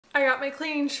I got my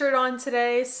cleaning shirt on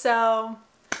today, so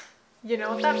you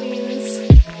know what that means.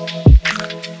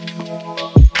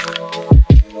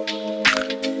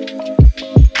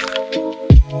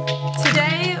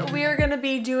 Today we are going to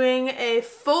be doing a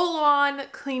full-on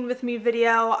clean with me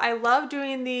video. I love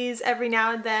doing these every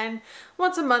now and then,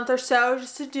 once a month or so,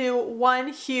 just to do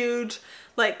one huge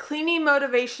like cleaning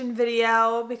motivation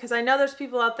video, because I know there's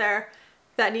people out there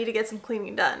that need to get some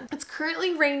cleaning done. It's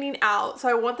currently raining out, so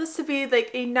I want this to be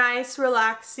like a nice,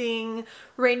 relaxing,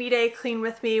 rainy day clean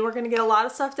with me. We're gonna get a lot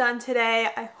of stuff done today.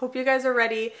 I hope you guys are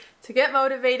ready to get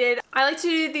motivated. I like to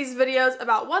do these videos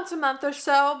about once a month or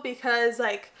so because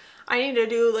like I need to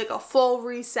do like a full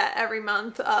reset every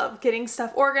month of getting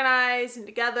stuff organized and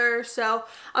together. So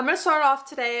I'm going to start off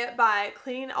today by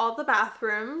cleaning all the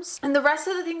bathrooms. And the rest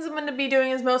of the things I'm going to be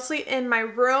doing is mostly in my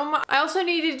room. I also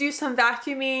need to do some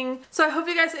vacuuming. So I hope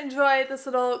you guys enjoy this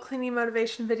little cleaning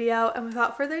motivation video. And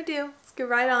without further ado, let's get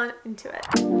right on into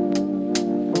it.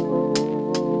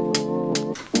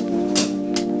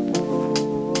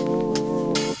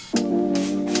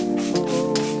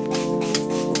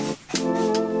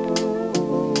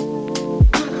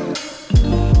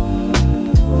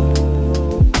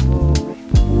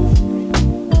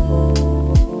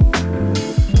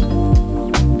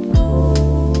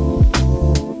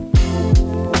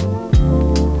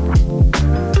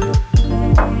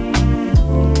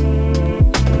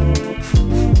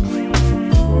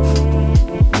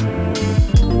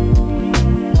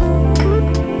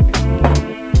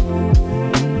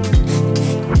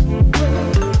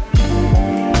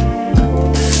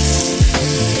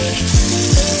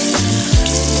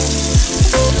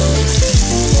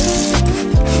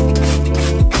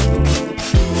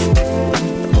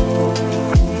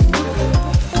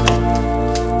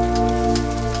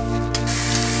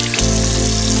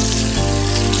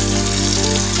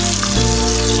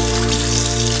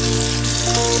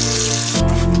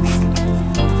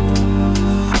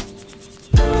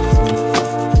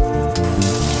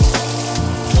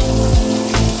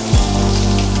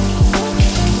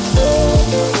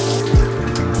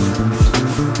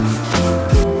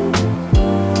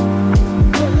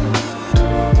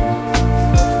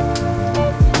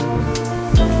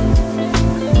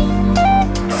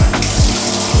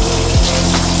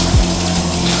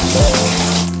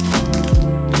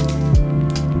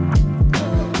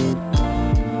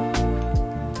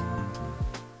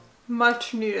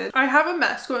 Much needed. I have a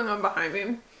mess going on behind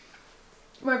me.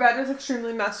 My bed is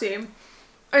extremely messy.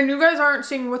 And you guys aren't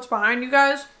seeing what's behind you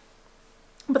guys,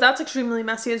 but that's extremely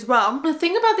messy as well. The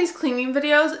thing about these cleaning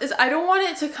videos is I don't want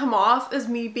it to come off as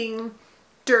me being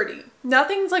dirty.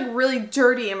 Nothing's like really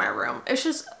dirty in my room. It's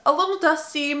just a little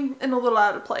dusty and a little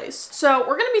out of place. So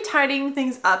we're gonna be tidying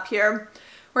things up here.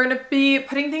 We're gonna be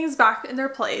putting things back in their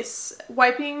place,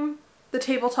 wiping the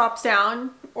tabletops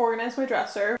down, organize my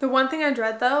dresser. The one thing I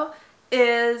dread though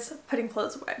is putting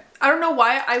clothes away. I don't know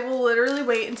why. I will literally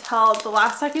wait until the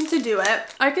last second to do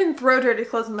it. I can throw dirty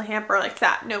clothes in the hamper like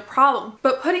that, no problem.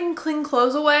 But putting clean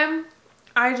clothes away,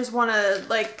 I just want to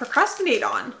like procrastinate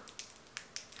on.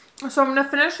 So I'm gonna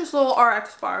finish this little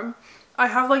RX bar. I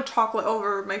have like chocolate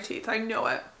over my teeth, I know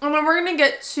it. And then we're gonna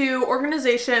get to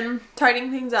organization,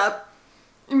 tidying things up,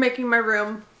 and making my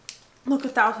room look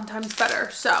 1,000 times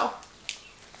better. So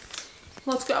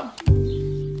let's go.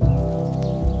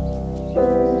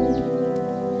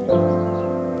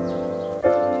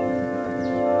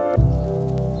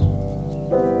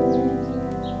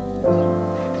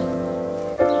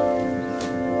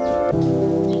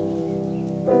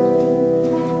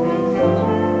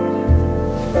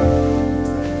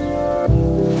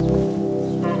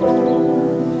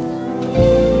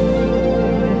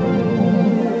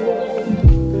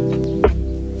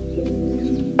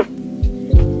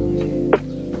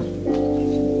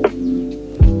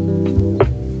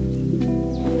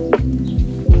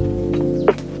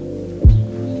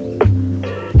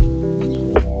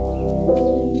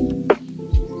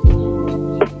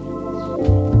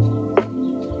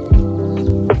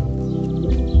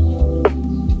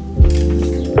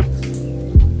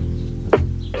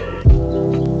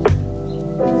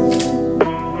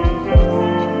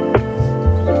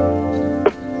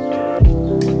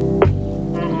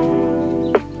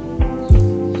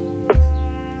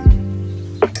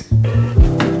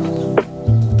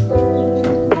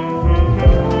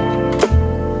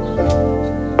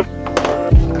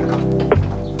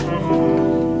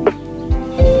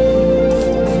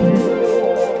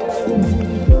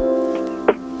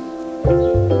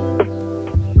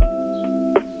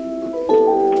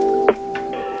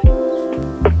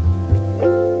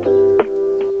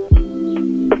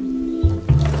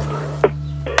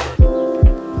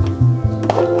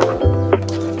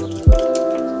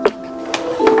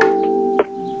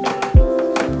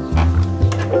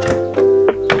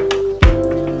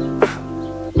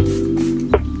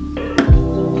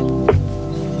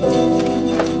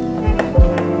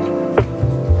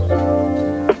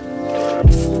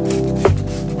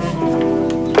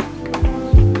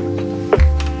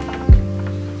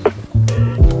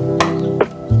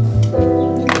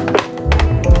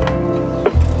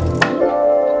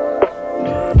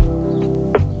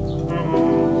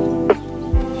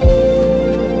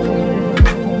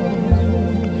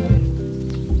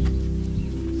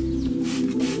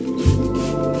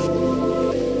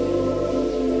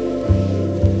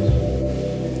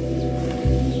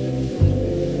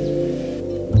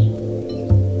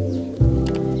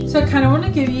 I kind of want to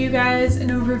give you guys an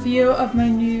overview of my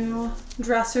new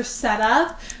dresser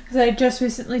setup because I just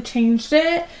recently changed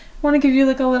it. I want to give you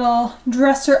like a little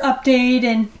dresser update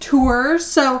and tour.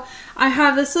 So I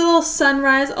have this little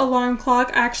sunrise alarm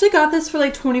clock. I actually got this for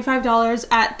like $25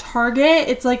 at Target.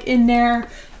 It's like in their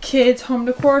kids home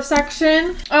decor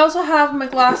section. I also have my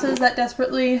glasses that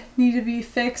desperately need to be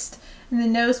fixed and the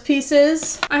nose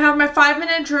pieces. I have my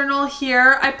 5-minute journal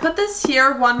here. I put this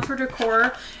here, 1 for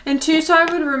decor and 2 so I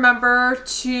would remember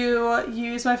to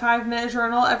use my 5-minute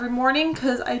journal every morning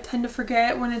because I tend to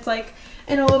forget when it's like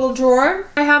in a little drawer.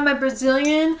 I have my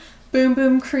Brazilian Boom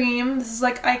Boom cream. This is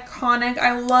like iconic.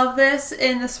 I love this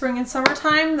in the spring and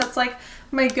summertime. That's like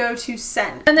my go-to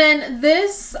scent. And then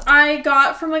this I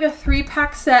got from like a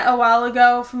 3-pack set a while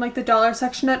ago from like the dollar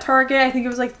section at Target. I think it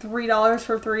was like $3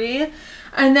 for 3.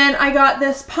 And then I got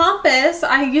this Pampas.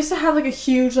 I used to have like a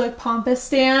huge like Pampas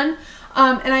stand.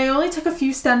 And I only took a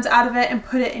few stems out of it and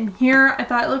put it in here. I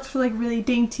thought it looked like really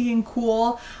dainty and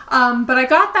cool. But I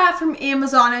got that from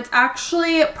Amazon. It's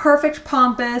actually perfect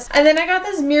Pampas. And then I got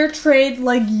this mirror trade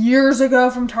like years ago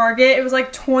from Target. It was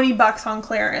like 20 bucks on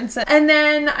clearance. And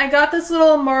then I got this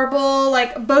little marble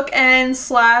like bookend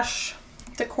slash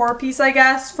decor piece, I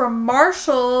guess, from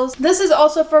Marshall's. This is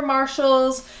also from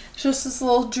Marshall's. It's just this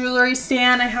little jewelry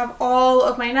stand. I have all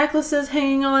of my necklaces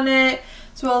hanging on it,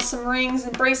 as well as some rings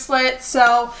and bracelets.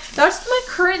 So that's my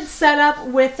current setup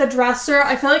with the dresser.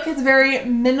 I feel like it's very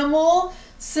minimal,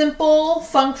 simple,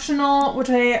 functional, which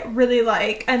I really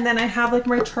like. And then I have like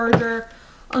my charger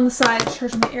on the side,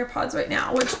 charging my AirPods right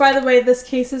now, which by the way, this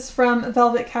case is from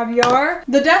Velvet Caviar.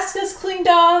 The desk is cleaned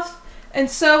off. And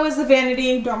so is the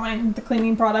vanity. Don't mind the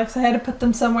cleaning products. I had to put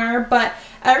them somewhere, but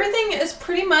everything is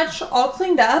pretty much all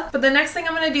cleaned up. But the next thing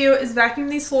I'm going to do is vacuum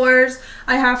these floors.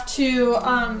 I have to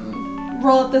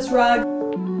roll up this rug.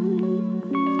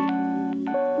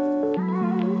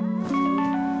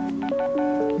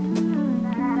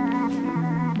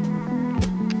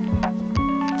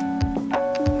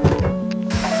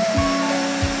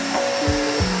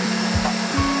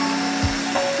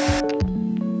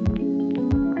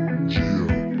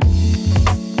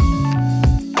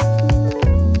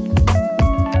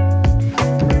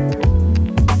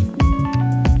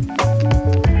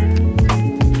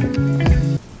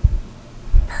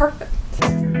 Perfect.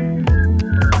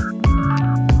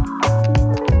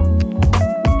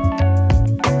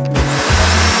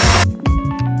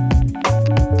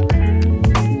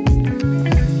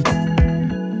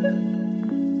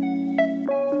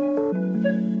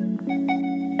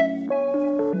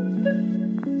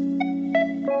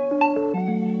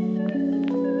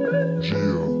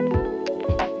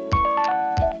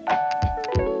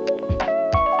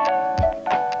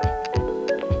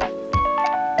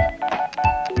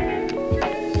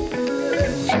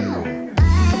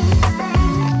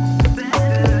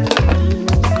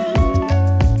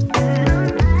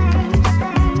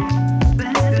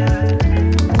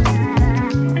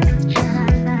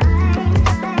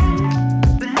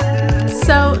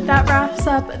 So that wraps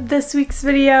up this week's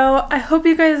video. I hope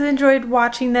you guys enjoyed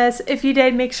watching this. If you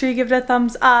did, make sure you give it a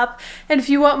thumbs up. And if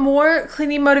you want more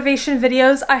cleaning motivation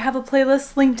videos, I have a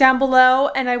playlist linked down below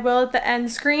and I will at the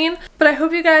end screen. But I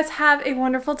hope you guys have a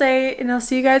wonderful day and I'll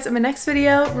see you guys in my next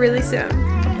video really soon.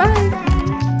 Bye!